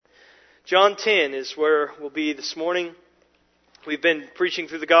John 10 is where we'll be this morning. We've been preaching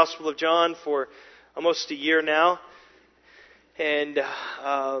through the Gospel of John for almost a year now. And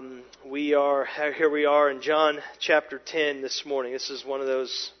we are in John chapter 10 this morning. This is one of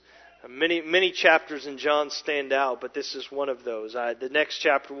those, many chapters in John stand out, but this is one of those. The next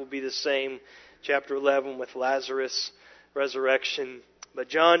chapter will be the same, chapter 11 with Lazarus' resurrection. But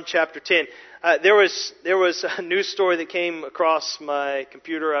John chapter 10, there was a news story that came across my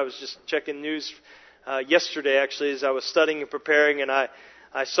computer. I was just checking news yesterday, actually, as I was studying and preparing, and I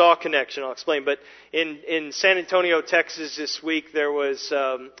saw a connection. I'll explain. But in San Antonio, Texas this week, there was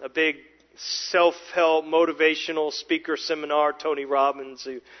a big self-help motivational speaker seminar, Tony Robbins,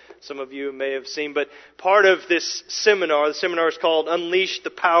 who some of you may have seen. But part of this seminar, the seminar is called Unleash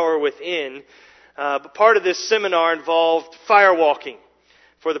the Power Within. But part of this seminar involved firewalking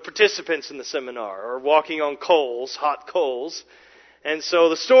for the participants in the seminar, or walking on coals, hot coals. And so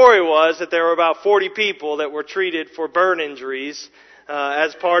the story was that there were about 40 people that were treated for burn injuries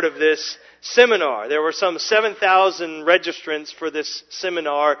as part of this seminar. There were some 7,000 registrants for this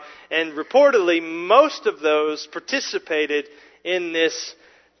seminar, and reportedly most of those participated in this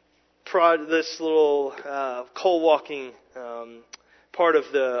little coal walking part of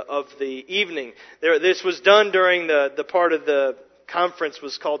the evening. This was done during the part of the conference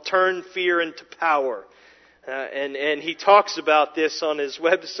was called Turn Fear into Power. And he talks about this on his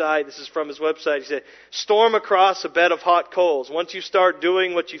website. This is from his website. He said, storm across a bed of hot coals. Once you start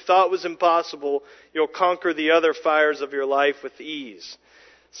doing what you thought was impossible, you'll conquer the other fires of your life with ease.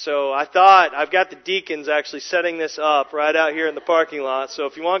 So I thought, I've got the deacons actually setting this up right out here in the parking lot. So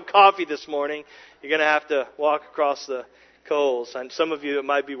if you want coffee this morning, you're going to have to walk across the coals. And some of you, it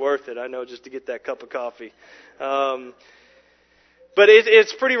might be worth it, I know, just to get that cup of coffee. But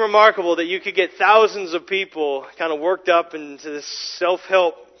it's pretty remarkable that you could get thousands of people kind of worked up into this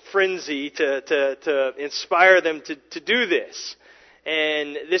self-help frenzy to inspire them to do this.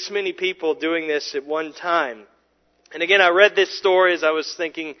 And this many people doing this at one time. And again, I read this story as I was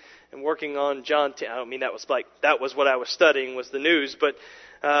thinking and working on John 10. I don't mean that was what I was studying, was the news. But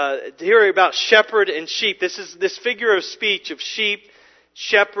to hear about shepherd and sheep. This figure of speech of sheep,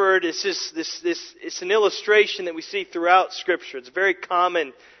 shepherd, it's an illustration that we see throughout Scripture. It's a very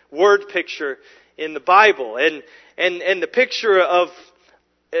common word picture in the Bible. And the picture of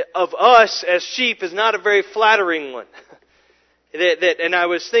us as sheep is not a very flattering one. And I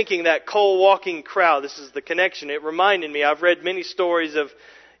was thinking that coal walking crowd, this is the connection. It reminded me, I've read many stories of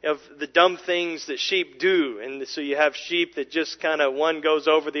the dumb things that sheep do. And so you have sheep that just kind of, one goes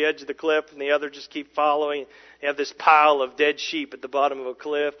over the edge of the cliff and the other just keep following. You have this pile of dead sheep at the bottom of a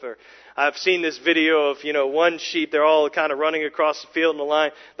cliff. Or I've seen this video of, one sheep, they're all kind of running across the field in a line.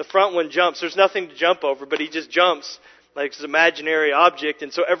 The front one jumps. There's nothing to jump over, but he just jumps like it's an imaginary object.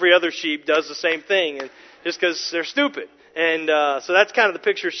 And so every other sheep does the same thing, and just because they're stupid. And so that's kind of the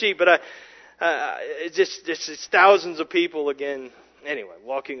picture of sheep. But it's thousands of people again. Anyway,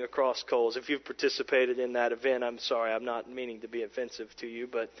 walking across coals. If you've participated in that event, I'm sorry, I'm not meaning to be offensive to you,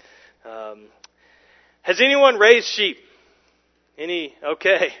 but has anyone raised sheep?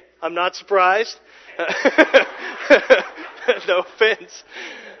 Okay, I'm not surprised. No offense.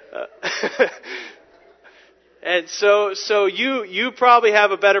 And so you probably have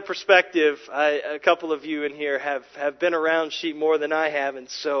a better perspective. A couple of you in here have been around sheep more than I have, and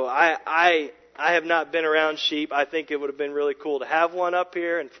so I have not been around sheep. I think it would have been really cool to have one up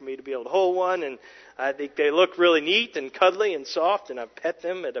here and for me to be able to hold one. And I think they look really neat and cuddly and soft, and I've pet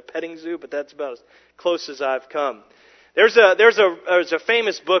them at a petting zoo, but that's about as close as I've come. There's a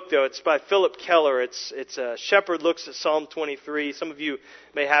famous book, though. It's by Philip Keller. It's Shepherd Looks at Psalm 23. Some of you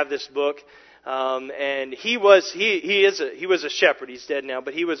may have this book. And he was a shepherd. He's dead now,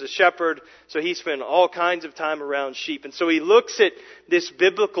 but he was a shepherd, so he spent all kinds of time around sheep. And so he looks at this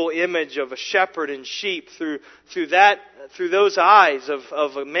biblical image of a shepherd and sheep through those eyes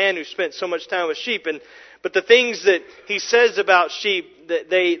of a man who spent so much time with sheep. But the things that he says about sheep,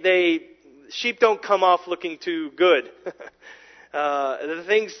 that sheep don't come off looking too good.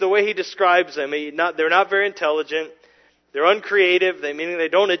 The way he describes them, they're not very intelligent. They're uncreative, meaning they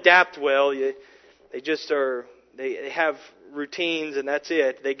don't adapt well. They have routines and that's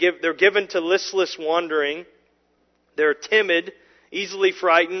it. They're given to listless wandering. They're timid, easily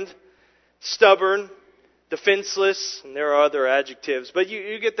frightened, stubborn, defenseless, and there are other adjectives. But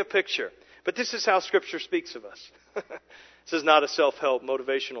you get the picture. But this is how Scripture speaks of us. This is not a self-help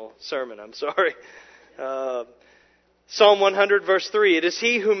motivational sermon, I'm sorry. Psalm 100 verse 3, it is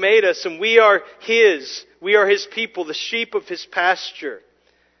He who made us and we are His. We are His people, the sheep of His pasture.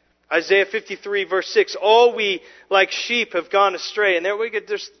 Isaiah 53 verse 6, all we like sheep have gone astray. And there we could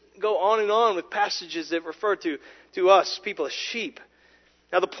just go on and on with passages that refer to us, people as sheep.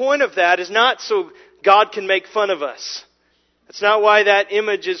 Now the point of that is not so God can make fun of us. That's not why that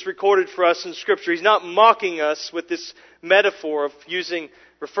image is recorded for us in Scripture. He's not mocking us with this metaphor of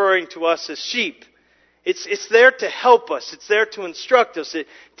referring to us as sheep. It's there to help us. It's there to instruct us. It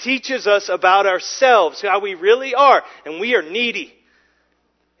teaches us about ourselves, how we really are, and we are needy.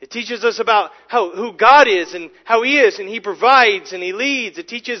 It teaches us about who God is and how He is, and He provides and He leads. It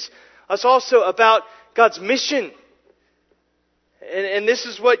teaches us also about God's mission. And this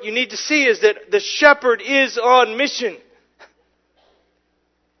is what you need to see, is that the shepherd is on mission.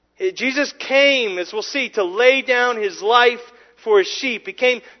 Jesus came, as we'll see, to lay down His life for His sheep. He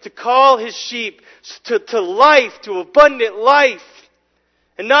came to call His sheep to life, to abundant life.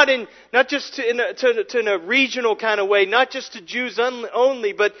 And not just in a regional kind of way, not just to Jews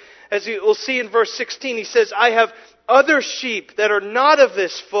only, but as we'll see in verse 16, He says, I have other sheep that are not of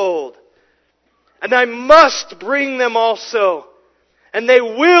this fold, and I must bring them also. And they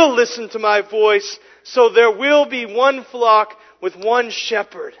will listen to my voice, so there will be one flock with one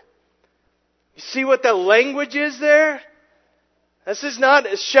shepherd. You see what the language is there? This is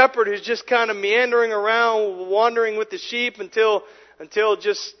not a shepherd who's just kind of meandering around, wandering with the sheep until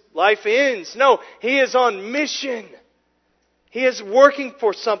just life ends. No, He is on mission. He is working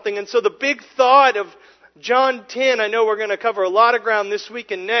for something. And so the big thought of John 10, I know we're going to cover a lot of ground this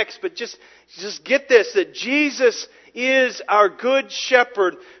week and next, but just get this, that Jesus is our good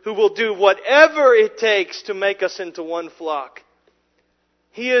shepherd who will do whatever it takes to make us into one flock.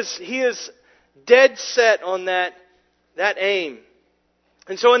 He is dead set on that aim.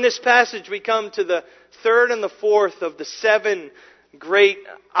 And so in this passage we come to the third and the fourth of the 7 great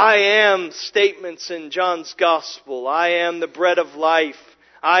I am statements in John's Gospel. I am the bread of life.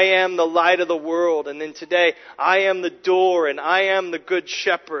 I am the light of the world. And then today, I am the door and I am the good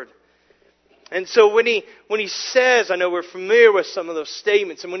shepherd. And so when he says, I know we're familiar with some of those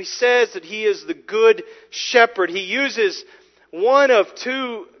statements, and when He says that He is the good shepherd, He uses one of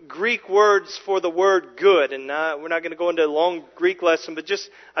 2 Greek words for the word good. And we're not going to go into a long Greek lesson, but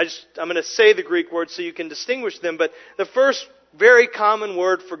I'm going to say the Greek words so you can distinguish them. But the first very common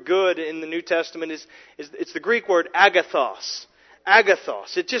word for good in the New Testament is it's the Greek word agathos.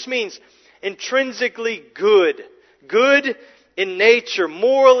 Agathos. It just means intrinsically good. Good in nature,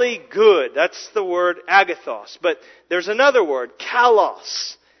 morally good. That's the word agathos. But there's another word,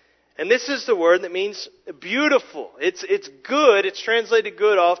 kalos. And this is the word that means beautiful. It's good. It's translated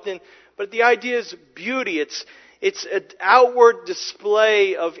good often. But the idea is beauty. It's an outward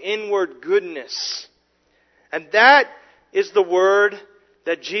display of inward goodness. And that is the word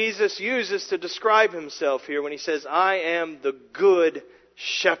that Jesus uses to describe Himself here when He says, I am the good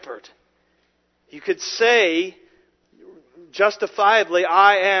shepherd. You could say, justifiably,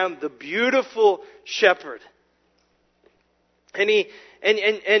 I am the beautiful shepherd. And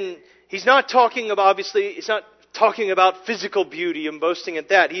He's not talking about, obviously, He's not talking about physical beauty and boasting at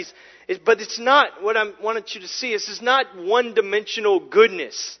that. But it's not, what I wanted you to see, this is not one-dimensional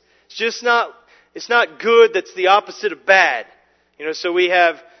goodness. It's not good that's the opposite of bad. So we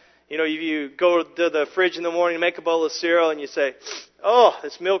have, you go to the fridge in the morning and make a bowl of cereal and you say, oh,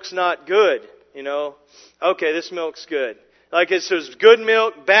 this milk's not good. Okay, this milk's good. Like there's good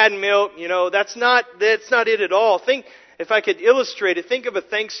milk, bad milk, that's not it at all. If I could illustrate it, think of a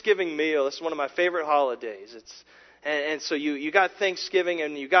Thanksgiving meal. It's one of my favorite holidays. And so you got Thanksgiving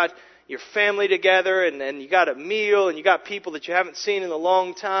and you got your family together and you got a meal and you got people that you haven't seen in a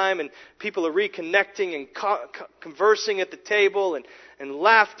long time and people are reconnecting and conversing at the table and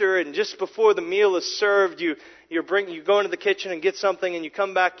laughter, and just before the meal is served you go into the kitchen and get something and you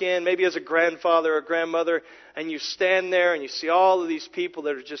come back in, maybe as a grandfather or grandmother, and you stand there and you see all of these people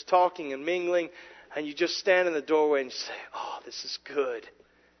that are just talking and mingling, and you just stand in the doorway and you say, oh, this is good.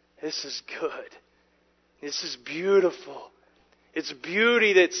 This is good. This is beautiful. It's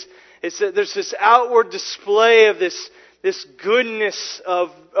beauty there's this outward display of this goodness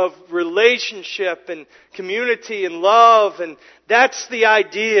of relationship and community and love. And that's the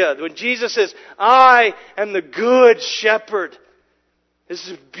idea. When Jesus says, I am the good shepherd. This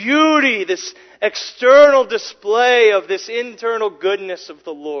is beauty, this external display of this internal goodness of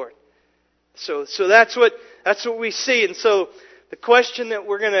the Lord. So that's what we see. And so the question that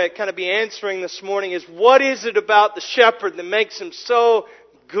we're going to kind of be answering this morning is, what is it about the shepherd that makes Him so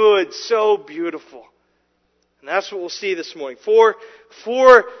good, so beautiful? And that's what we'll see this morning. Four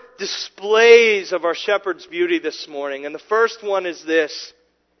displays of our shepherd's beauty this morning. And the first one is this.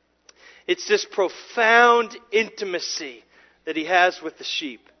 It's this profound intimacy that He has with the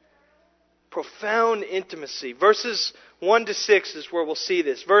sheep. profound intimacy. Verses 1 to 6 is where we'll see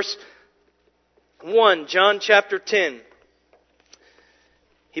this. Verse 1, John chapter 10.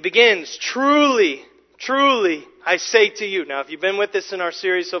 He begins, "Truly, truly, I say to you." Now, if you've been with us in our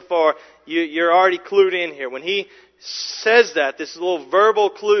series so far, you're already clued in here. When he says that, this little verbal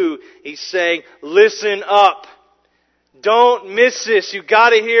clue, he's saying, listen up. Don't miss this. You got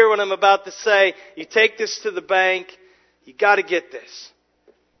to hear what I'm about to say. You take this to the bank. You got to get this.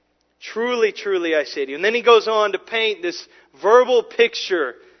 Truly, truly, I say to you. And then he goes on to paint this verbal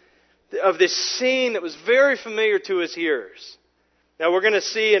picture of this scene that was very familiar to his hearers. Now we're going to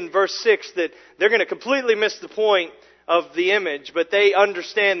see in verse 6 that they're going to completely miss the point of the image, but they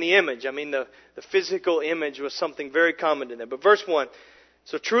understand the image. I mean, the physical image was something very common to them. But verse 1,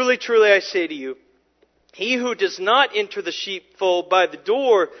 "So truly, truly, I say to you, he who does not enter the sheepfold by the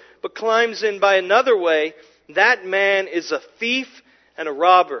door, but climbs in by another way, that man is a thief and a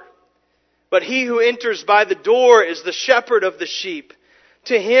robber. But he who enters by the door is the shepherd of the sheep.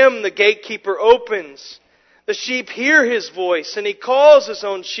 To him the gatekeeper opens. The sheep hear his voice, and he calls his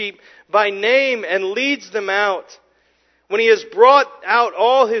own sheep by name and leads them out. When he has brought out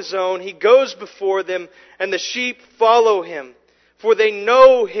all his own, he goes before them, and the sheep follow him, for they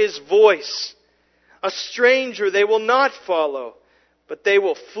know his voice. A stranger they will not follow, but they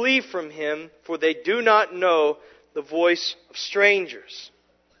will flee from him, for they do not know the voice of strangers."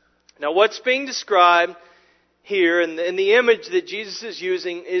 Now what's being described here in the image that Jesus is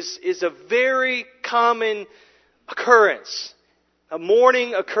using is a very common occurrence. A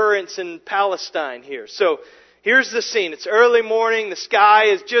morning occurrence in Palestine here. So here's the scene. It's early morning. The sky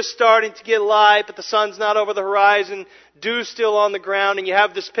is just starting to get light, but the sun's not over the horizon. Dew's still on the ground. And you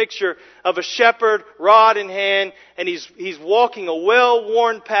have this picture of a shepherd, rod in hand, and he's walking a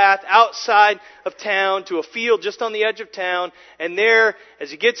well-worn path outside of town to a field just on the edge of town. And there,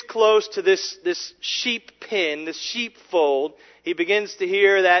 as he gets close to this sheep pen, this sheepfold, he begins to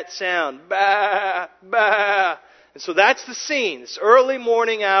hear that sound. Bah, bah. And so that's the scene. It's early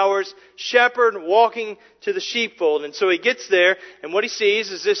morning hours, shepherd walking to the sheepfold. And so he gets there, and what he sees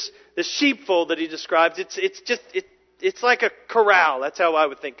is this sheepfold that he describes. It's like a corral. That's how I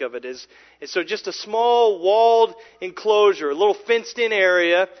would think of it. And so just a small walled enclosure, a little fenced-in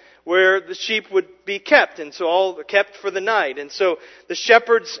area where the sheep would be kept, and so all kept for the night. And so the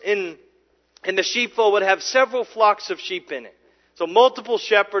shepherds in the sheepfold would have several flocks of sheep in it. So multiple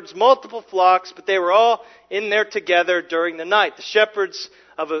shepherds, multiple flocks, but they were all in there together during the night. The shepherds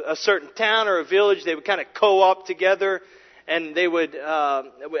of a certain town or a village, they would kind of co-op together, and they would,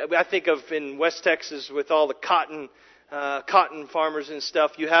 I think of in West Texas with all the cotton farmers and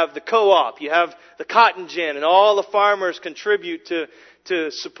stuff, you have the co-op, you have the cotton gin, and all the farmers contribute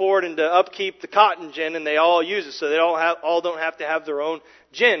to support and to upkeep the cotton gin, and they all use it, so they all don't have to have their own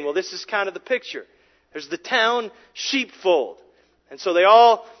gin. Well, this is kind of the picture. There's the town sheepfold. And so they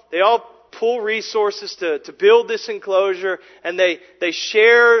all pool resources to build this enclosure, and they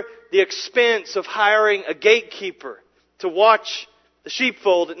share the expense of hiring a gatekeeper to watch the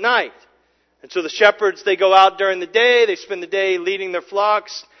sheepfold at night. And so the shepherds, they go out during the day, they spend the day leading their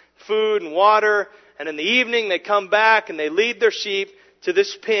flocks, food and water, and in the evening they come back and they lead their sheep to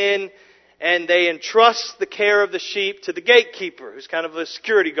this pen, and they entrust the care of the sheep to the gatekeeper, who's kind of a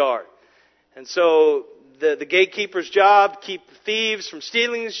security guard. And so the gatekeeper's job, keep the thieves from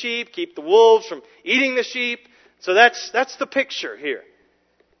stealing the sheep, keep the wolves from eating the sheep. So that's the picture here.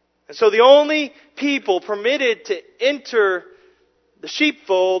 And so the only people permitted to enter the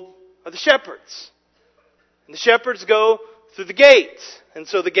sheepfold are the shepherds. And the shepherds go through the gate. And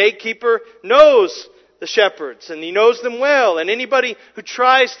so the gatekeeper knows the shepherds, and he knows them well. And anybody who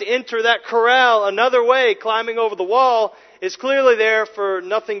tries to enter that corral another way, climbing over the wall, is clearly there for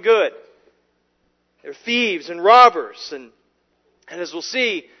nothing good. They're thieves and robbers. And as we'll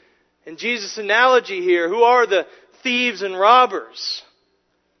see in Jesus' analogy here, who are the thieves and robbers?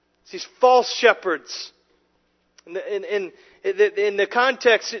 It's these false shepherds. In the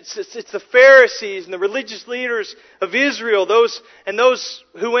context, it's the Pharisees and the religious leaders of Israel, those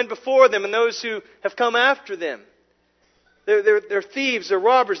who went before them and those who have come after them. They're thieves, they're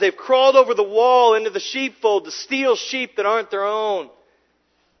robbers. They've crawled over the wall into the sheepfold to steal sheep that aren't their own.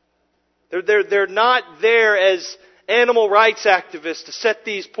 They're not there as animal rights activists to set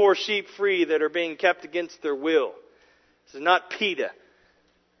these poor sheep free that are being kept against their will. This is not PETA.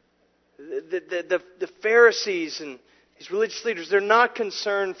 The Pharisees and these religious leaders, they're not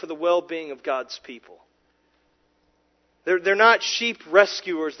concerned for the well-being of God's people. They're not sheep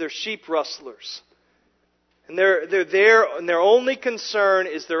rescuers, they're sheep rustlers. And they're there, and their only concern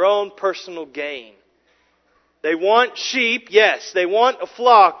is their own personal gain. They want sheep, yes. They want a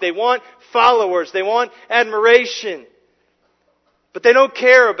flock. They want followers. They want admiration. But they don't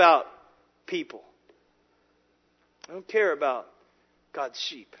care about people. They don't care about God's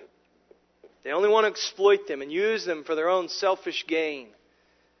sheep. They only want to exploit them and use them for their own selfish gain.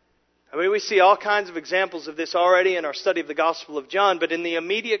 I mean, we see all kinds of examples of this already in our study of the Gospel of John, but in the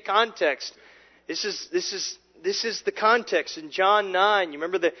immediate context, this is the context in John 9. You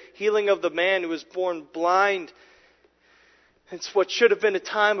remember the healing of the man who was born blind? It's what should have been a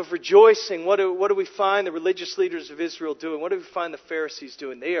time of rejoicing. What do we find the religious leaders of Israel doing? What do we find the Pharisees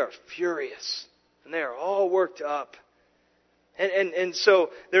doing? They are furious. And they are all worked up. And so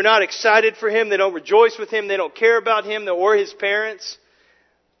they're not excited for Him. They don't rejoice with Him. They don't care about Him or His parents.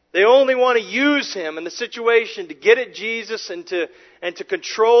 They only want to use Him in the situation to get at Jesus and to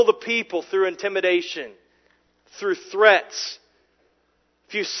control the people through intimidation, through threats.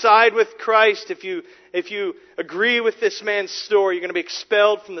 If you side with Christ, if you agree with this man's story, you're going to be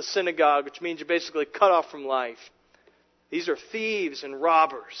expelled from the synagogue, which means you're basically cut off from life. These are thieves and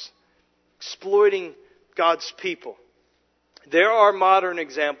robbers, exploiting God's people. There are modern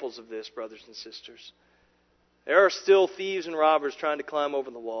examples of this, brothers and sisters. There are still thieves and robbers trying to climb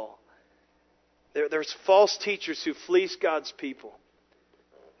over the wall. There's false teachers who fleece God's people.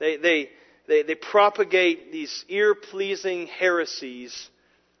 They propagate these ear-pleasing heresies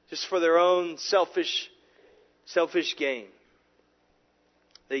just for their own selfish gain.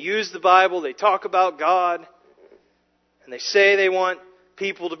 They use the Bible, they talk about God, and they say they want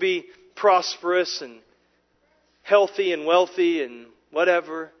people to be prosperous and healthy and wealthy and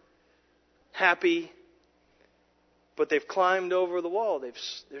whatever, happy. But they've climbed over the wall. They're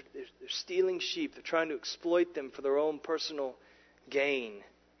stealing sheep. They're trying to exploit them for their own personal gain.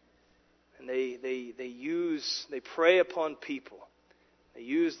 And they prey upon people. They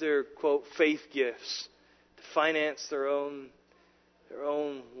use their, quote, faith gifts to finance their own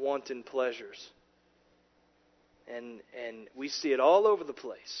wanton pleasures. And we see it all over the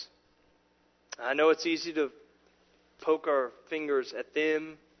place. I know it's easy to poke our fingers at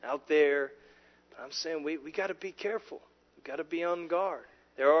them out there. But I'm saying we got to be careful. We've got to be on guard.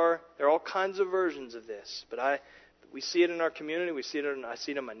 There are all kinds of versions of this. But we see it in our community. I see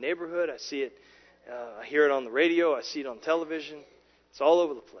it in my neighborhood. I see it. I hear it on the radio. I see it on television. It's all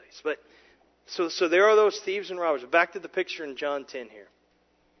over the place. But so there are those thieves and robbers. Back to the picture in John 10 here.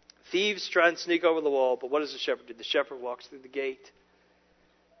 Thieves try and sneak over the wall, but what does the shepherd do? The shepherd walks through the gate.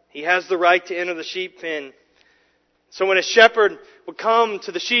 He has the right to enter the sheep pen. So when a shepherd would come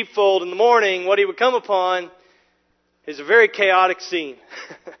to the sheepfold in the morning, what he would come upon is a very chaotic scene.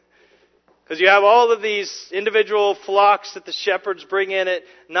 Because you have all of these individual flocks that the shepherds bring in at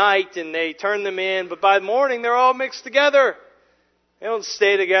night and they turn them in. But by the morning, they're all mixed together. They don't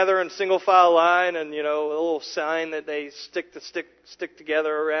stay together in single file line and, a little sign that they stick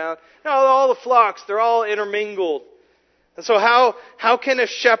together around. No, all the flocks, they're all intermingled. And so how can a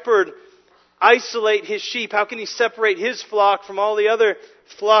shepherd isolate his sheep? How can he separate his flock from all the other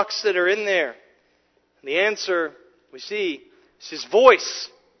flocks that are in there? And the answer we see is his voice.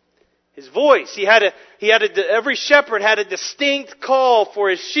 His voice. Every shepherd had a distinct call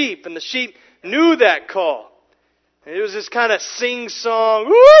for his sheep, and the sheep knew that call. And it was this kind of sing-song,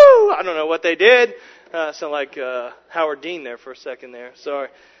 woo! I don't know what they did. Sound like Howard Dean there for a second there. Sorry.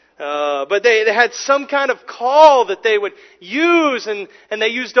 But they had some kind of call that they would use, and they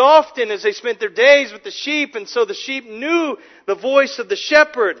used often as they spent their days with the sheep, and so the sheep knew the voice of the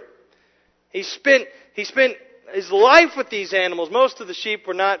shepherd. He spent his life with these animals. Most of the sheep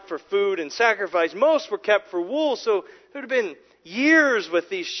were not for food and sacrifice. Most were kept for wool, so there would have been years with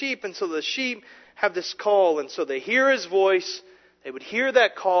these sheep, and so the sheep have this call, and so they hear his voice, they would hear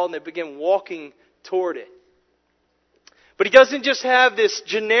that call, and they begin walking toward it. But he doesn't just have this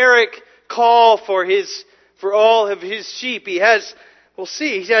generic call for all of his sheep. He has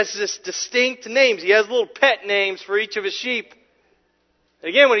this distinct names. He has little pet names for each of his sheep.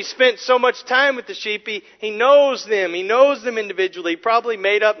 Again, when he spent so much time with the sheep, he knows them. He knows them individually. He probably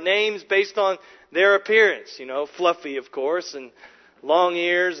made up names based on their appearance. Fluffy, of course, and long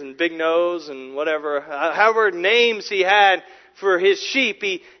ears and big nose and whatever. However names he had for his sheep,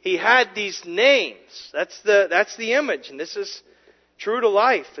 he had these names. That's the image, and this is true to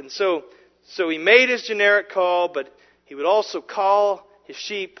life. And so he made his generic call, but he would also call his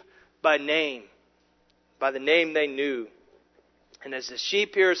sheep by name, by the name they knew. And as the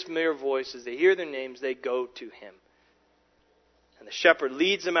sheep hear his familiar voice, as they hear their names, they go to him. And the shepherd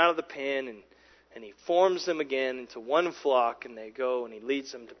leads them out of the pen, and he forms them again into one flock, and they go, and he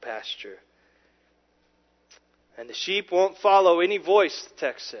leads them to pasture. And the sheep won't follow any voice, the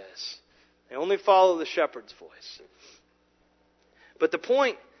text says. They only follow the shepherd's voice. But the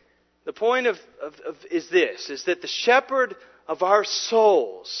point is this, is that the shepherd of our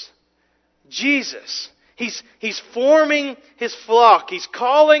souls, Jesus, He's forming His flock. He's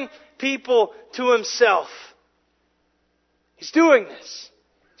calling people to Himself. He's doing this.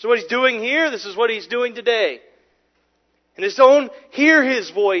 This is what He's doing here. This is what He's doing today. And His own hear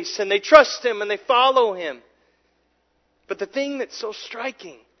His voice, and they trust Him, and they follow Him. But the thing that's so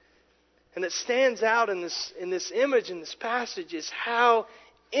striking and that stands out in this image, in this passage, is how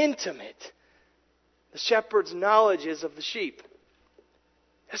intimate the shepherd's knowledge is of the sheep.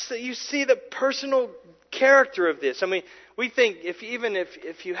 You see the personal character of this. I mean, we think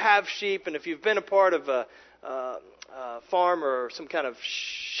if you have sheep, and if you've been a part of a farm or some kind of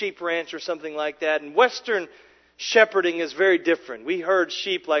sheep ranch or something like that, and Western shepherding is very different. We herd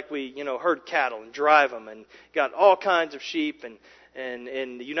sheep like we herd cattle and drive them, and got all kinds of sheep, and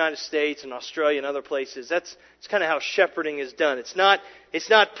in the United States and Australia and other places, it's kind of how shepherding is done. It's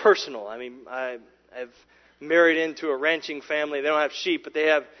not personal. I mean, I've married into a ranching family. They don't have sheep, but they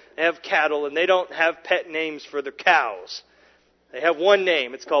have cattle, and they don't have pet names for their cows. They have one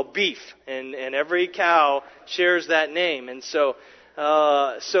name. It's called Beef, and every cow shares that name. And so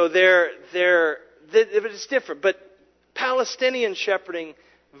it's different. But Palestinian shepherding,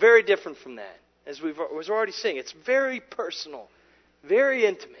 very different from that. As we've already seen, it's very personal, very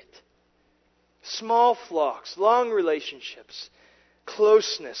intimate. Small flocks, long relationships,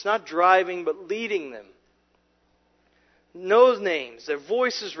 closeness, not driving but leading them. Knows names, their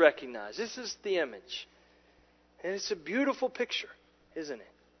voices recognized. This is the image. And it's a beautiful picture, isn't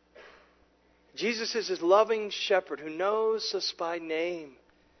it? Jesus is His loving shepherd who knows us by name,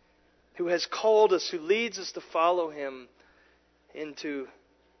 who has called us, who leads us to follow Him into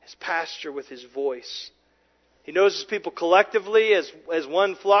His pasture with His voice. He knows His people collectively as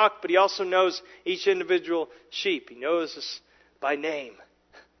one flock, but He also knows each individual sheep. He knows us by name.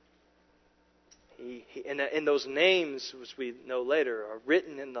 And those names, which we know later, are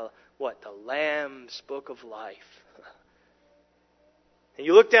written in the Lamb's book of life. And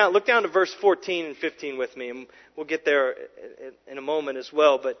you look down to verse 14 and 15 with me, and we'll get there in a moment as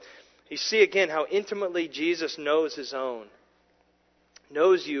well. But you see again how intimately Jesus knows His own.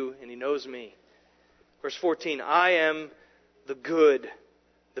 Knows you, and He knows me. Verse 14, I am the good,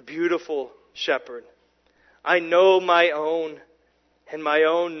 the beautiful shepherd. I know my own, and my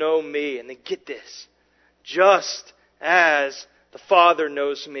own know me. And then get this. Just as the Father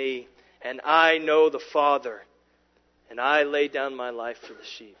knows me, and I know the Father, and I lay down my life for the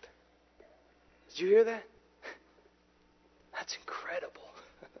sheep. Did you hear that? That's incredible.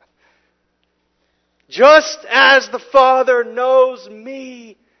 Just as the Father knows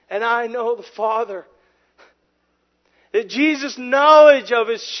me, and I know the Father. That Jesus' knowledge of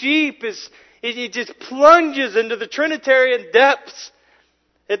His sheep it just plunges into the Trinitarian depths.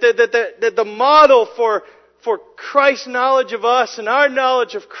 That the model for Christ's knowledge of us and our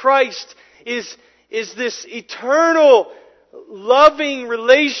knowledge of Christ is this eternal, loving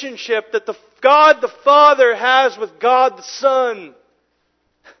relationship that God the Father has with God the Son.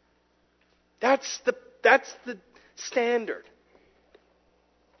 That's the standard.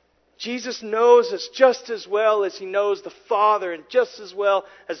 Jesus knows us just as well as He knows the Father, and just as well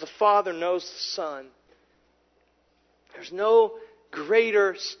as the Father knows the Son. There's no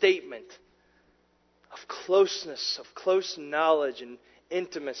greater statement of closeness, of close knowledge and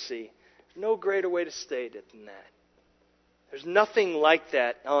intimacy. No greater way to state it than that. There's nothing like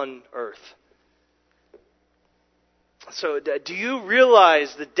that on earth. So, do you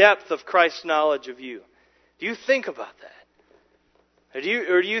realize the depth of Christ's knowledge of you? Do you think about that? Or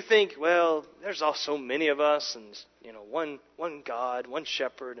do you think, well, there's all so many of us, and one God, one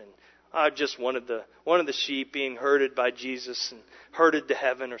shepherd, and I'm just one of the sheep being herded by Jesus and herded to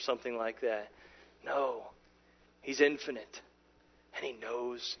heaven or something like that. No, He's infinite, and He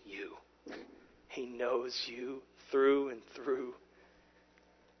knows you. He knows you through and through.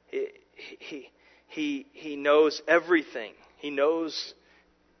 He knows everything. He knows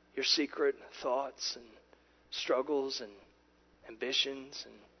your secret thoughts and struggles and ambitions,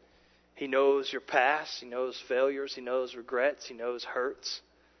 and He knows your past. He knows failures. He knows regrets. He knows hurts.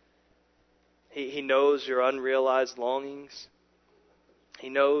 He knows your unrealized longings. He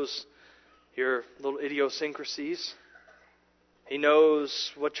knows your little idiosyncrasies. He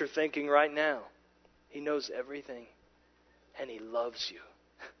knows what you're thinking right now. He knows everything. And He loves you.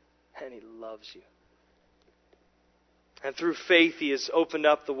 And He loves you. And through faith, He has opened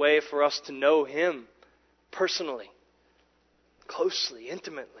up the way for us to know Him personally, closely,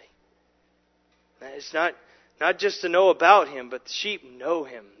 intimately. It's not Not just to know about Him, but the sheep know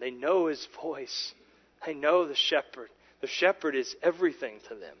Him. They know His voice. They know the shepherd. The shepherd is everything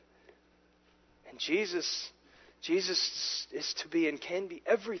to them. And Jesus is to be and can be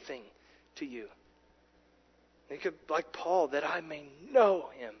everything to you. Think of, like Paul, that I may know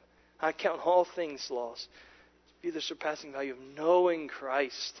Him. I count all things lost. Be the surpassing value of knowing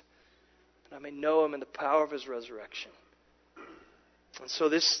Christ. And I may know Him in the power of His resurrection. And so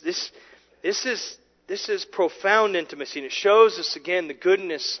this is profound intimacy. And it shows us again the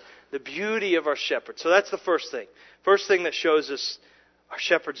goodness, the beauty of our shepherd. So that's the first thing. First thing that shows us our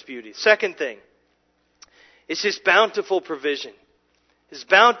shepherd's beauty. Second thing is His bountiful provision. His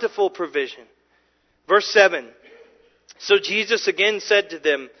bountiful provision. Verse 7. So Jesus again said to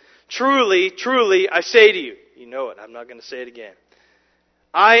them, truly, truly, I say to you. You know it. I'm not going to say it again.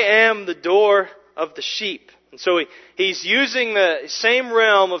 I am the door of the sheep. And so he's using the same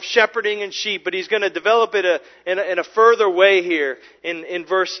realm of shepherding and sheep, but he's going to develop it in a further way here in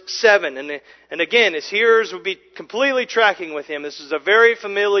verse 7. And again, his hearers would be completely tracking with him. This is a very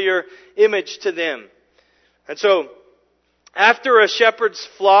familiar image to them. And so, after a shepherd's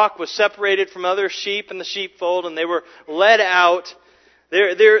flock was separated from other sheep in the sheepfold and they were led out,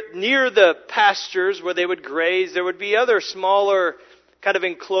 they're near the pastures where they would graze, there would be other smaller kind of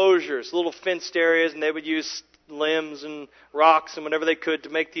enclosures, little fenced areas, and they would use limbs and rocks and whatever they could to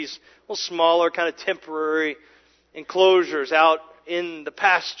make these little smaller kind of temporary enclosures out in the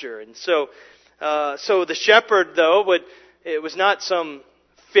pasture. And so the shepherd, though, it was not some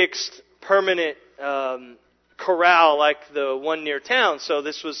fixed, permanent corral like the one near town. So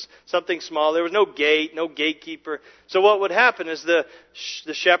this was something small. There was no gate, no gatekeeper. So what would happen is the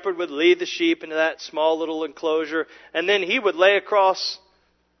shepherd would lead the sheep into that small little enclosure, and then he would lay across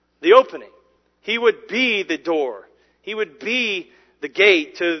the opening. He would be the door. He would be the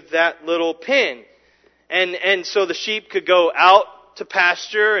gate to that little pen. And so the sheep could go out to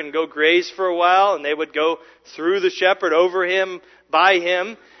pasture and go graze for a while, and they would go through the shepherd, over him, by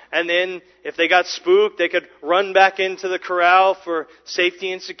him. And then if they got spooked, they could run back into the corral for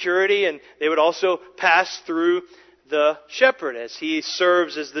safety and security. And they would also pass through the shepherd as he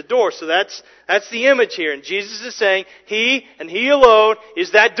serves as the door. So that's the image here. And Jesus is saying He and He alone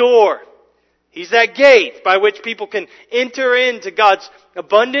is that door. He's that gate by which people can enter into God's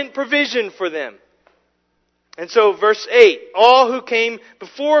abundant provision for them. And so verse 8, all who came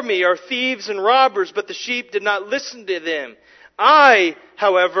before me are thieves and robbers, but the sheep did not listen to them. I,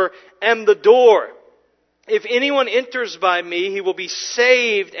 however, am the door. If anyone enters by me, he will be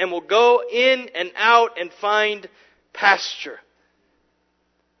saved and will go in and out and find pasture.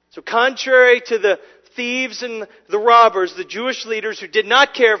 So contrary to the thieves and the robbers, the Jewish leaders who did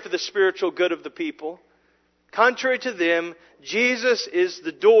not care for the spiritual good of the people, contrary to them, Jesus is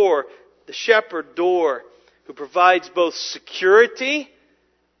the door, the shepherd door, who provides both security,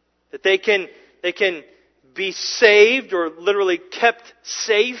 that they can be saved or literally kept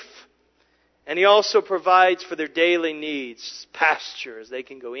safe. And He also provides for their daily needs, pasture, as they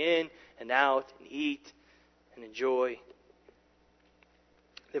can go in and out and eat and enjoy.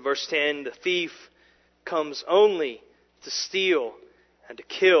 In verse 10, the thief comes only to steal and to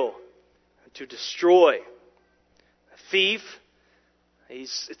kill and to destroy. A thief,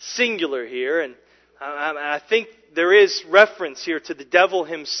 it's singular here, and I think there is reference here to the devil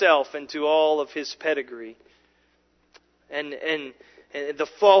himself and to all of his pedigree. And the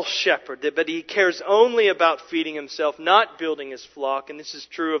false shepherd, but he cares only about feeding himself, not building his flock. And this is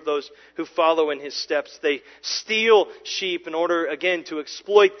true of those who follow in his steps. They steal sheep in order, again, to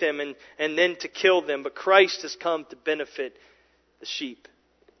exploit them and then to kill them. But Christ has come to benefit the sheep.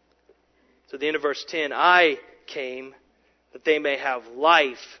 So the end of verse 10, I came that they may have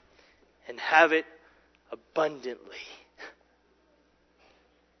life and have it abundantly.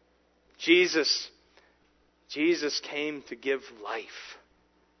 Jesus came to give life.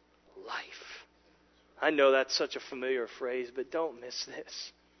 Life. I know that's such a familiar phrase, but don't miss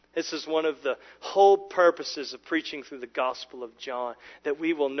this. This is one of the whole purposes of preaching through the Gospel of John, that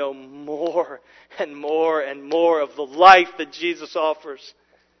we will know more and more and more of the life that Jesus offers.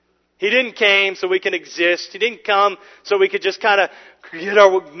 He didn't come so we can exist. He didn't come so we could just kind of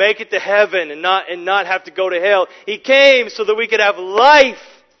make it to heaven and not have to go to hell. He came so that we could have life,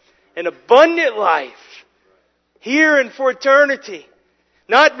 an abundant life, here and for eternity.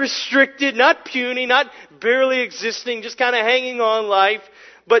 Not restricted, not puny, not barely existing, just kind of hanging on life,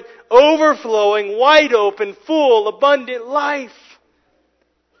 but overflowing, wide open, full, abundant life.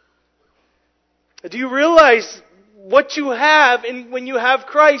 Do you realize what you have when you have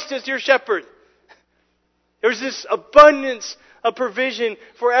Christ as your shepherd? There's this abundance of provision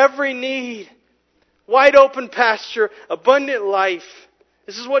for every need. wide open pasture, abundant life.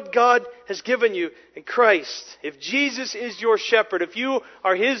 This is what God has given you in Christ. If Jesus is your shepherd, if you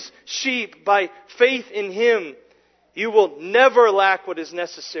are His sheep by faith in Him, you will never lack what is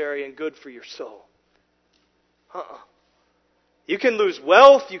necessary and good for your soul. You can lose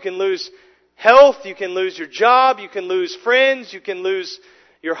wealth, you can lose health, you can lose your job, you can lose friends, you can lose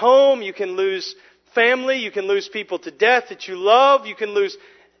your home, you can lose family, you can lose people to death that you love, you can lose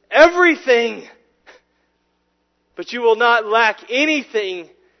everything. But you will not lack anything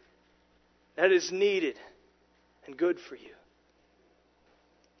that is needed and good for you.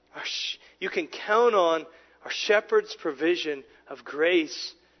 You can count on our shepherd's provision of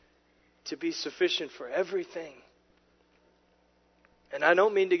grace to be sufficient for everything. And I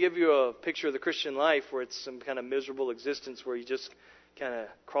don't mean to give you a picture of the Christian life where it's some kind of miserable existence where you just kind of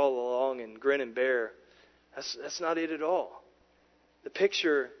crawl along and grin and bear. That's not it at all. The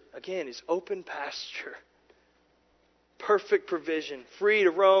picture, again, is open pasture. Perfect provision. Free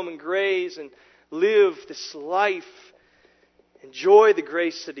to roam and graze and live this life. Enjoy the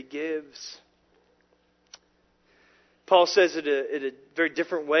grace that He gives. Paul says it in a very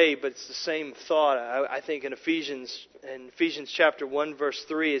different way, but it's the same thought. I think in Ephesians chapter 1, verse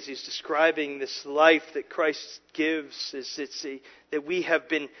 3, as he's describing this life that Christ gives, that we have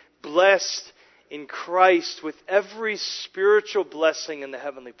been blessed in Christ with every spiritual blessing in the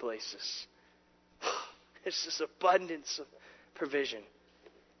heavenly places. It's this abundance of provision.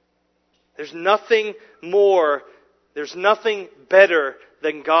 There's nothing more, there's nothing better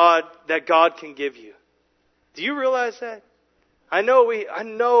than that God can give you. Do you realize that? I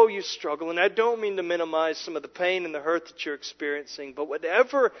know you struggle, and I don't mean to minimize some of the pain and the hurt that you're experiencing, but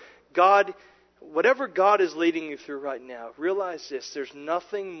whatever God is leading you through right now, realize this, there's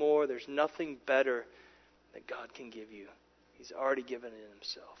nothing more, there's nothing better that God can give you. He's already given it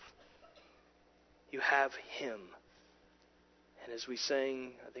Himself. You have Him. And as we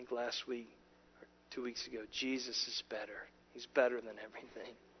sang, I think last week, or 2 weeks ago, Jesus is better. He's better than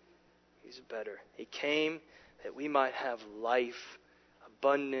everything. He's better. He came that we might have life,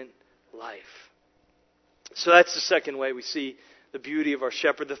 abundant life. So that's the second way we see the beauty of our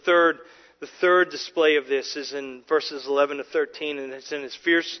shepherd. The third display of this is in verses 11 to 13, and it's in His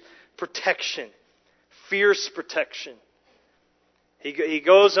fierce protection. Fierce protection. He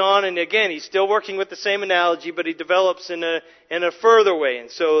goes on, and again, he's still working with the same analogy, but he develops in a further way.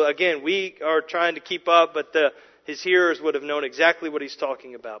 And so again, we are trying to keep up, but his hearers would have known exactly what he's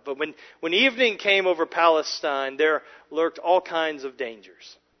talking about. But when evening came over Palestine, there lurked all kinds of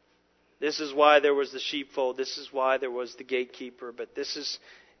dangers. This is why there was the sheepfold. This is why there was the gatekeeper. But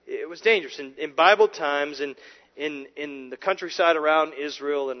it was dangerous. In Bible times, in the countryside around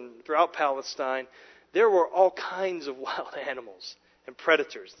Israel and throughout Palestine, there were all kinds of wild animals and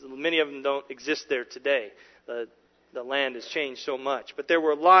predators. Many of them don't exist there today. The land has changed so much. But there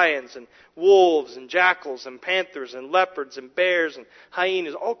were lions and wolves and jackals and panthers and leopards and bears and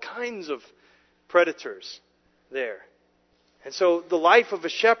hyenas, all kinds of predators there. And so the life of a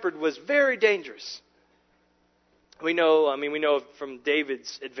shepherd was very dangerous. We know from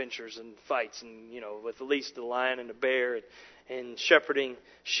David's adventures and fights, and with at least the lion and the bear and shepherding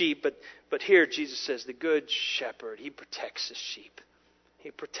sheep. But here Jesus says the good shepherd, He protects His sheep. He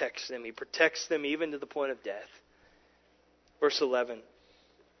protects them. He protects them even to the point of death. Verse 11,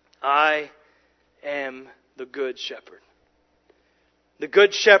 I am the good shepherd. The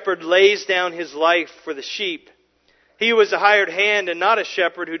good shepherd lays down his life for the sheep. He who is a hired hand and not a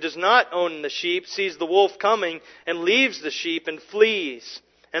shepherd, who does not own the sheep, sees the wolf coming and leaves the sheep and flees.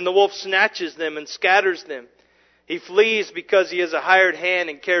 And the wolf snatches them and scatters them. He flees because he is a hired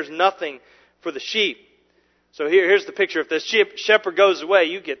hand and cares nothing for the sheep. So here's the picture. If the shepherd goes away,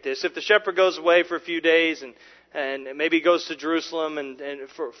 you get this. If the shepherd goes away for a few days and maybe goes to Jerusalem and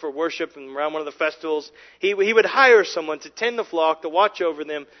for worship and around one of the festivals, he would hire someone to tend the flock, to watch over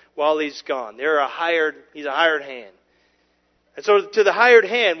them while he's gone. He's a hired hand. And so to the hired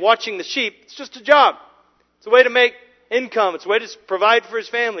hand, watching the sheep, it's just a job. It's a way to make income. It's a way to provide for his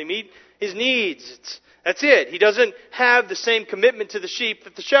family, meet his needs. That's it. He doesn't have the same commitment to the sheep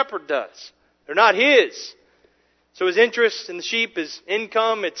that the shepherd does. They're not his. So his interest in the sheep is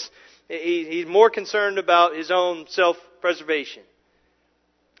income. He's more concerned about his own self-preservation.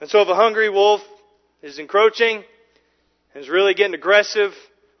 And so if a hungry wolf is encroaching and is really getting aggressive,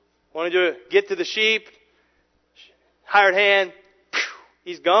 wanting to get to the sheep, hired hand,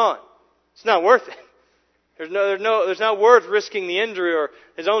 he's gone. It's not worth it. There's not worth risking the injury or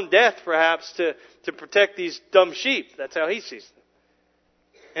his own death, perhaps, to protect these dumb sheep. That's how he sees them.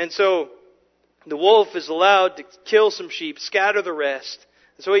 And so the wolf is allowed to kill some sheep, scatter the rest.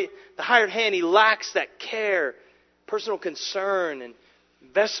 And so the hired hand, he lacks that care, personal concern, and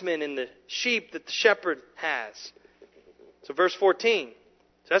investment in the sheep that the shepherd has. So verse 14.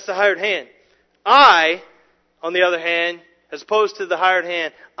 So that's the hired hand. I, on the other hand, as opposed to the hired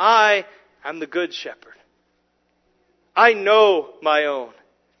hand, I am the good shepherd. I know my own,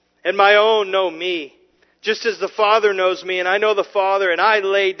 and my own know me. Just as the Father knows me, and I know the Father, and I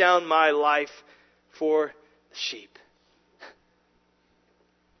lay down my life for the sheep.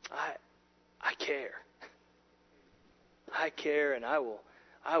 I care. I care, and I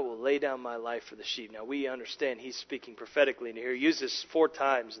will lay down my life for the sheep. Now we understand he's speaking prophetically here. He uses this 4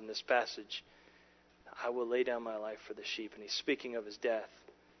 times in this passage. I will lay down my life for the sheep, and he's speaking of his death.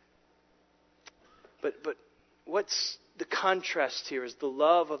 But what's the contrast here is the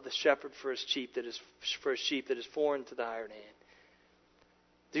love of the shepherd for his sheep that is foreign to the hired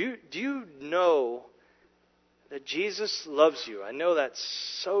hand. Do you know that Jesus loves you? I know that's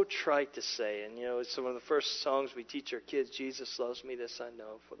so trite to say, and it's one of the first songs we teach our kids. Jesus loves me, this I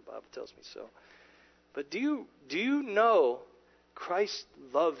know, for the Bible tells me so. But do you know Christ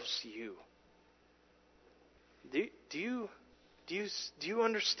loves you? Do you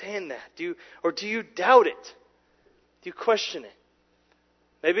understand that? Do you doubt it? Do you question it?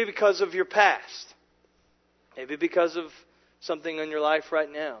 Maybe because of your past. Maybe because of something in your life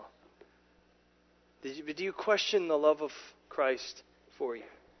right now. Do you question the love of Christ for you?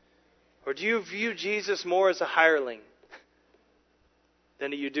 Or do you view Jesus more as a hireling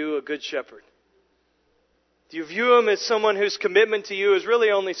than you do a good shepherd? Do you view Him as someone whose commitment to you is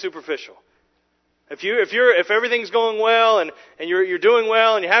really only superficial? If everything's going well and you're doing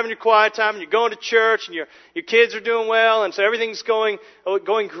well and you're having your quiet time and you're going to church and your kids are doing well and so everything's going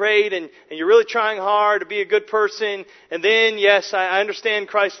great and you're really trying hard to be a good person, and then yes, I understand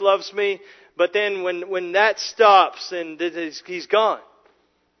Christ loves me, but then when that stops, then He's gone.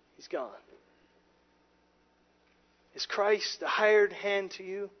 He's gone. Is Christ a hired hand to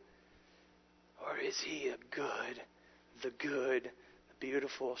you? Or is He the good,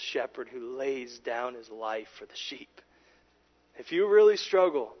 beautiful shepherd who lays down His life for the sheep? If you really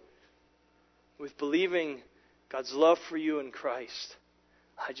struggle with believing God's love for you in Christ,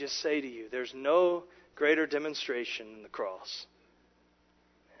 I just say to you, there's no greater demonstration than the cross.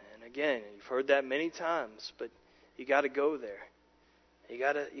 And again, you've heard that many times, but you got to go there. You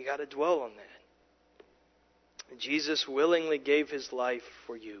got to dwell on that. Jesus willingly gave His life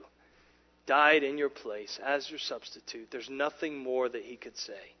for you. Died in your place as your substitute. There's nothing more that He could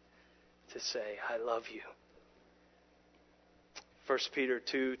say to say, I love you. 1 Peter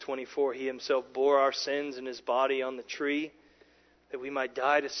 2:24, He Himself bore our sins in His body on the tree, that we might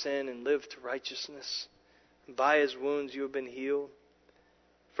die to sin and live to righteousness. And by His wounds you have been healed.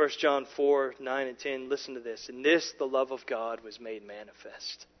 1 John 4:9 and 10, listen to this. In this the love of God was made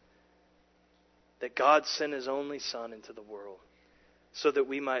manifest, that God sent His only Son into the world, so that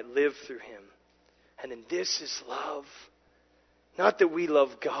we might live through Him. And in this is love. Not that we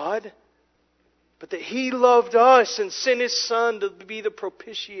love God, but that He loved us and sent His Son to be the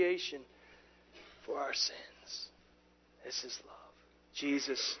propitiation for our sins. This is love.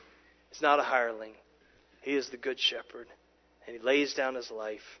 Jesus is not a hireling. He is the good shepherd. And He lays down His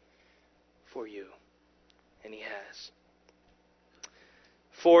life for you. And He has.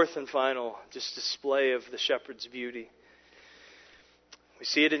 Fourth and final, just display of the shepherd's beauty. We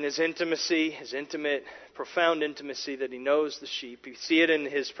see it in His intimacy, His intimate, profound intimacy that He knows the sheep. We see it in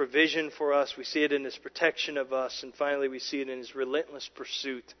His provision for us. We see it in His protection of us. And finally, we see it in His relentless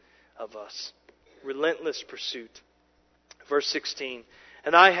pursuit of us. Relentless pursuit. Verse 16.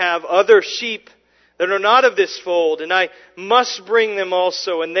 And I have other sheep that are not of this fold, and I must bring them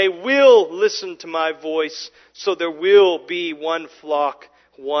also, and they will listen to my voice, so there will be one flock,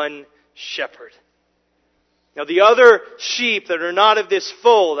 one shepherd. Now the other sheep that are not of this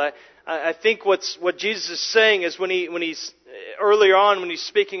fold, I think what Jesus is saying is when he's earlier on when He's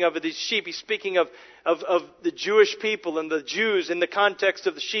speaking of these sheep, He's speaking of the Jewish people and the Jews in the context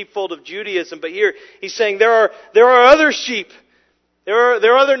of the sheepfold of Judaism. But here He's saying there are other sheep. There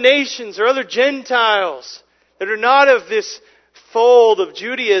are other nations, there are other Gentiles that are not of this fold of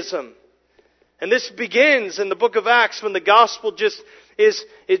Judaism. And this begins in the book of Acts when the gospel just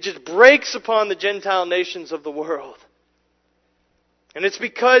breaks upon the Gentile nations of the world. And it's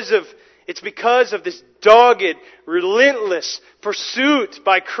because of this dogged, relentless pursuit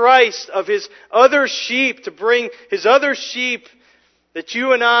by Christ of His other sheep, to bring His other sheep, that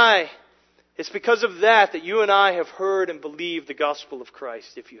you and I, it's because of that you and I have heard and believed the gospel of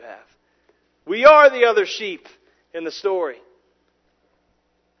Christ, if you have. We are the other sheep in the story.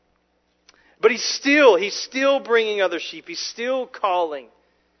 But He's still bringing other sheep. He's still calling.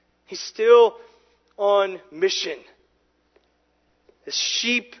 He's still on mission. This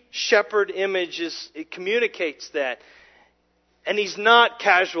sheep shepherd image it communicates that. And He's not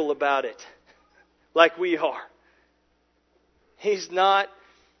casual about it like we are. He's not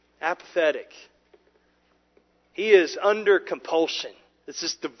apathetic. He is under compulsion. It's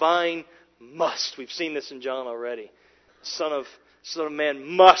this divine must. We've seen this in John already. The Son of Man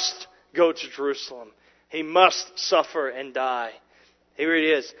must go to Jerusalem. He must suffer and die. Here it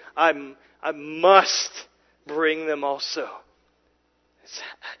is. I must bring them also. It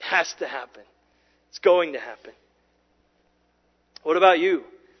has to happen. It's going to happen. What about you?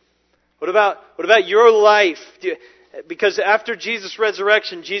 What about your life? Because after Jesus'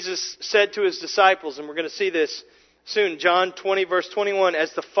 resurrection, Jesus said to His disciples, and we're going to see this soon, John 20 verse 21,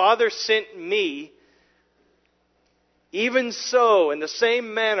 as the Father sent me, even so, in the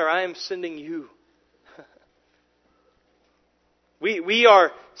same manner, I am sending you. We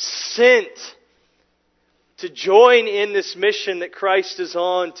are sent to join in this mission that Christ is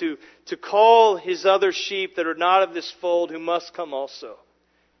on, to call His other sheep that are not of this fold, who must come also.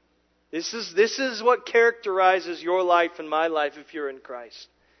 This is what characterizes your life and my life if you're in Christ.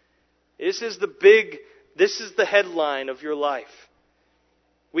 This is the headline of your life.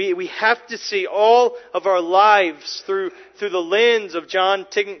 We have to see all of our lives through the lens of John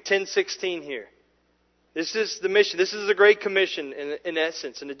 10:16 here. This is the mission. This is the Great Commission in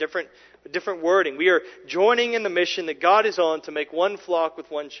essence, in a different wording. We are joining in the mission that God is on to make one flock with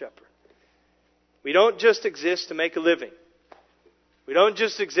one shepherd. We don't just exist to make a living. We don't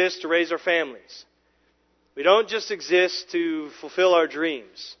just exist to raise our families. We don't just exist to fulfill our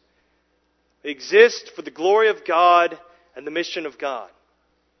dreams. We exist for the glory of God and the mission of God.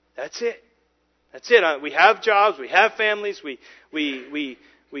 That's it. That's it. We have jobs. We have families. We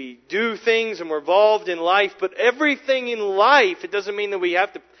do things and we're involved in life. But everything in life, it doesn't mean that we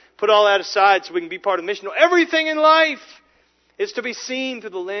have to put all that aside so we can be part of the mission. No, everything in life is to be seen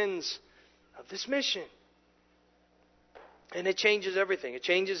through the lens of this mission. And it changes everything. It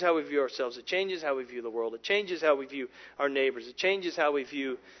changes how we view ourselves. It changes how we view the world. It changes how we view our neighbors. It changes how we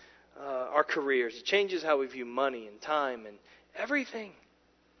view our careers. It changes how we view money and time and everything.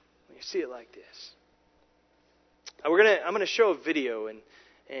 When you see it like this. I'm going to show a video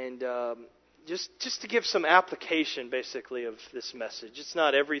and just to give some application basically of this message. It's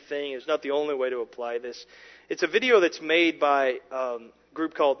not everything. It's not the only way to apply this. It's a video that's made by a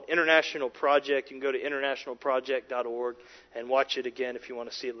group called International Project. You can go to internationalproject.org and watch it again if you want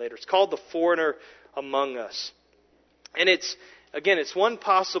to see it later. It's called The Foreigner Among Us. And it's one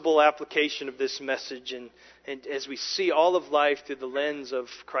possible application of this message and as we see all of life through the lens of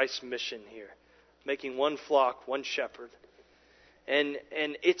Christ's mission here. Making one flock, one shepherd. And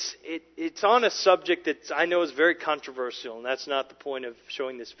it's on a subject that I know is very controversial, and that's not the point of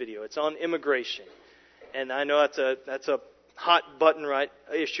showing this video. It's on immigration. And I know that's a hot button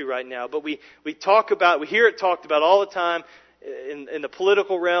issue right now, but we hear it talked about all the time in the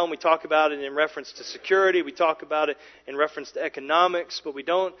political realm. We talk about it in reference to security. We talk about it in reference to economics, but we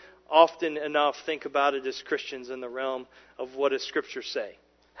don't often enough think about it as Christians in the realm of what does Scripture say.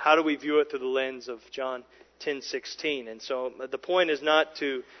 How do we view it through the lens of John 10:16? And so the point is not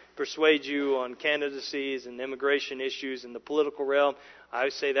to persuade you on candidacies and immigration issues in the political realm. I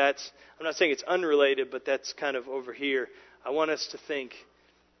would say I'm not saying it's unrelated, but that's kind of over here. I want us to think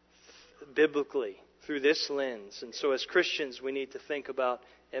biblically through this lens. And so as Christians, we need to think about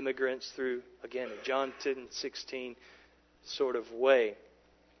immigrants through, again, a John 10:16 sort of way.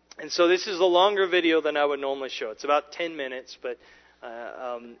 And so this is a longer video than I would normally show. It's about 10 minutes, but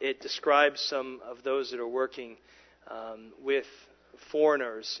it describes some of those that are working with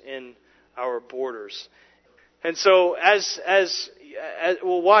foreigners in our borders. And so as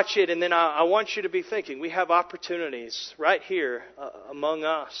we'll watch it, and then I want you to be thinking, we have opportunities right here among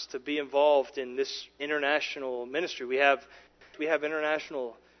us to be involved in this international ministry. We have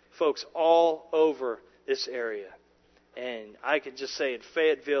international folks all over this area. And I could just say in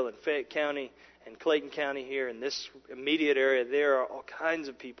Fayetteville and Fayette County and Clayton County here in this immediate area, there are all kinds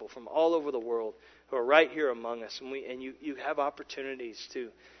of people from all over the world who are right here among us. And you have opportunities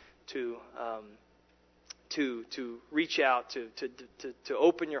to reach out, to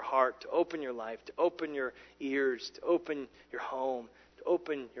open your heart, to open your life, to open your ears, to open your home, to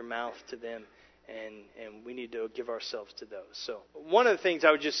open your mouth to them. And we need to give ourselves to those. So one of the things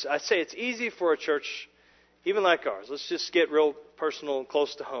I say it's easy for a church, even like ours. Let's just get real personal and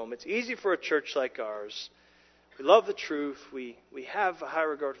close to home. It's easy for a church like ours. We love the truth. We have a high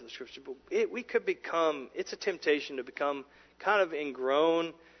regard for the Scripture. But it's a temptation to become kind of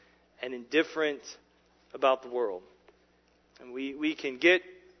ingrown and indifferent about the world. And we can get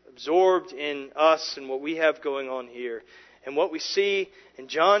absorbed in us and what we have going on here. And what we see in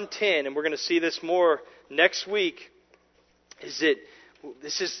John 10, and we're going to see this more next week, is that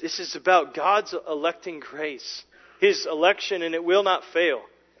this is about God's electing grace. His election, and it will not fail.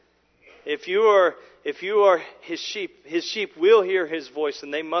 If you are His sheep will hear His voice,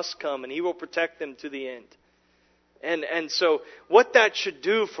 and they must come, and He will protect them to the end. And so what that should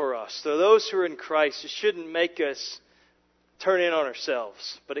do for us, so those who are in Christ, it shouldn't make us turn in on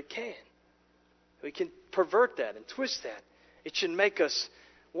ourselves, but it can. We can pervert that and twist that. It should make us,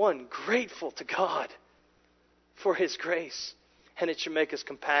 one, grateful to God for His grace. And it should make us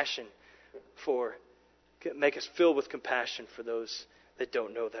make us filled with compassion for those that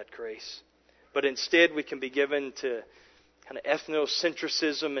don't know that grace. But instead we can be given to kind of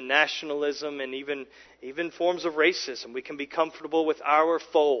ethnocentrism and nationalism and even forms of racism. We can be comfortable with our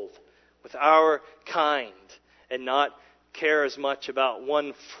fold, with our kind, and not care as much about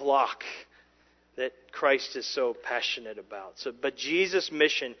one flock that Christ is so passionate about. But Jesus'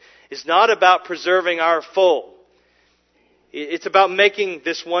 mission is not about preserving our fold. It's about making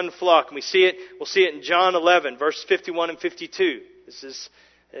this one flock. And we'll see it in John 11, verse 51 and 52. This is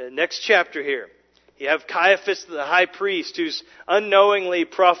next chapter here. You have Caiaphas, the high priest, who's unknowingly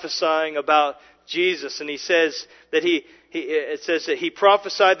prophesying about Jesus. And he says that he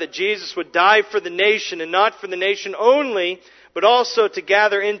prophesied that Jesus would die for the nation, and not for the nation only, but also to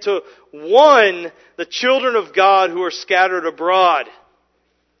gather into one the children of God who are scattered abroad.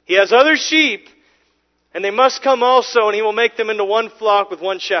 He has other sheep, and they must come also, and He will make them into one flock with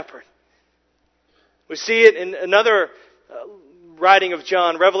one shepherd. We see it in another writing of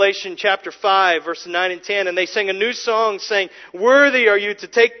John, Revelation chapter 5, verses 9 and 10. And they sang a new song saying, "Worthy are you to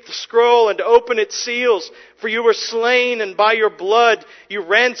take the scroll and to open its seals, for you were slain, and by your blood you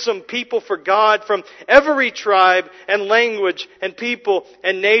ransomed people for God from every tribe and language and people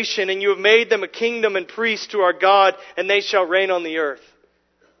and nation. And you have made them a kingdom and priests to our God, and they shall reign on the earth."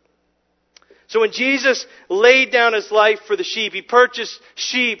 So when Jesus laid down His life for the sheep, He purchased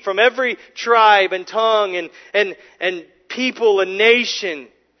sheep from every tribe and tongue and people and nation.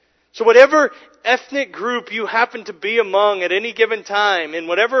 So whatever ethnic group you happen to be among at any given time, in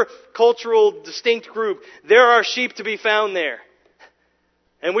whatever cultural distinct group, there are sheep to be found there.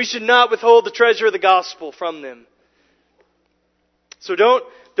 And we should not withhold the treasure of the gospel from them. So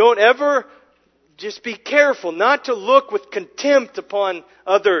don't ever, just be careful not to look with contempt upon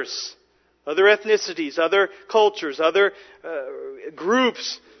others. Other ethnicities, other cultures, other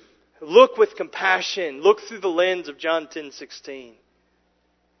groups. Look with compassion. Look through the lens of John 10:16.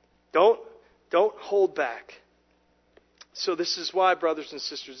 Don't hold back. So this is why, brothers and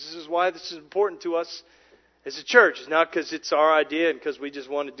sisters, this is why this is important to us as a church. It's not because it's our idea and because we just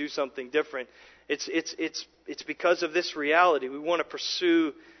want to do something different. It's because of this reality. We want to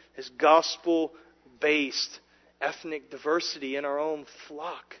pursue this gospel-based ethnic diversity in our own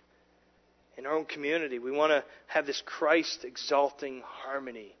flock. In our own community. We want to have this Christ-exalting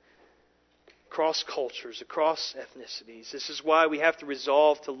harmony across cultures, across ethnicities. This is why we have to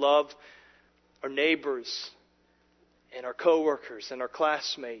resolve to love our neighbors and our co-workers and our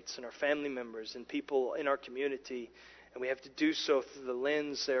classmates and our family members and people in our community. And we have to do so through the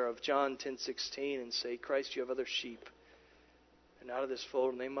lens there of John 10:16 and say, "Christ, you have other sheep. And out of this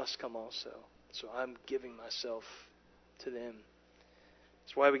fold, and they must come also. So I'm giving myself to them."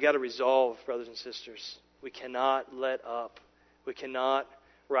 That's why we got to resolve, brothers and sisters. We cannot let up. We cannot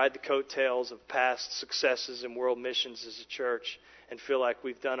ride the coattails of past successes in world missions as a church and feel like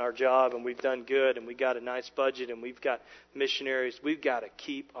we've done our job and we've done good and we got a nice budget and we've got missionaries. We've got to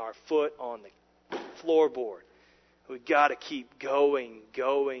keep our foot on the floorboard. We've got to keep going,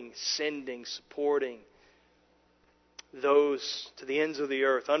 sending, supporting those to the ends of the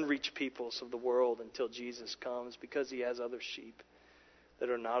earth, unreached peoples of the world until Jesus comes, because He has other sheep that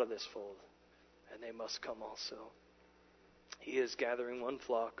are not of this fold, and they must come also. He is gathering one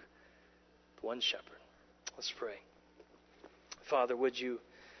flock, one shepherd. Let's pray. Father, would you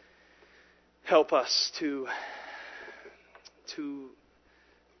help us to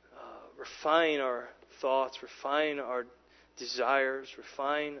refine our thoughts, refine our desires,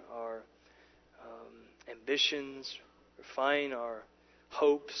 refine our ambitions, refine our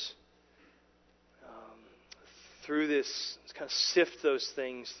hopes. Through this, kind of sift those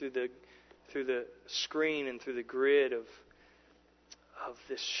things through the screen and through the grid of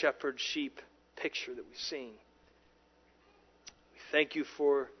this shepherd-sheep picture that we've seen. We thank you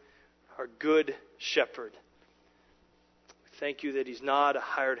for our good shepherd. We thank you that He's not a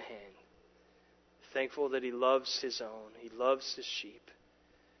hired hand. Thankful that He loves His own. He loves His sheep.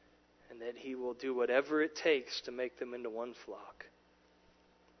 And that He will do whatever it takes to make them into one flock.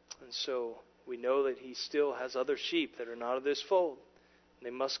 And so we know that He still has other sheep that are not of this fold. They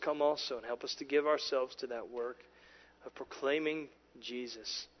must come also and help us to give ourselves to that work of proclaiming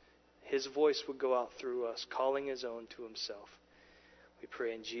Jesus. His voice would go out through us, calling His own to Himself. We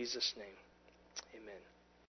pray in Jesus' name.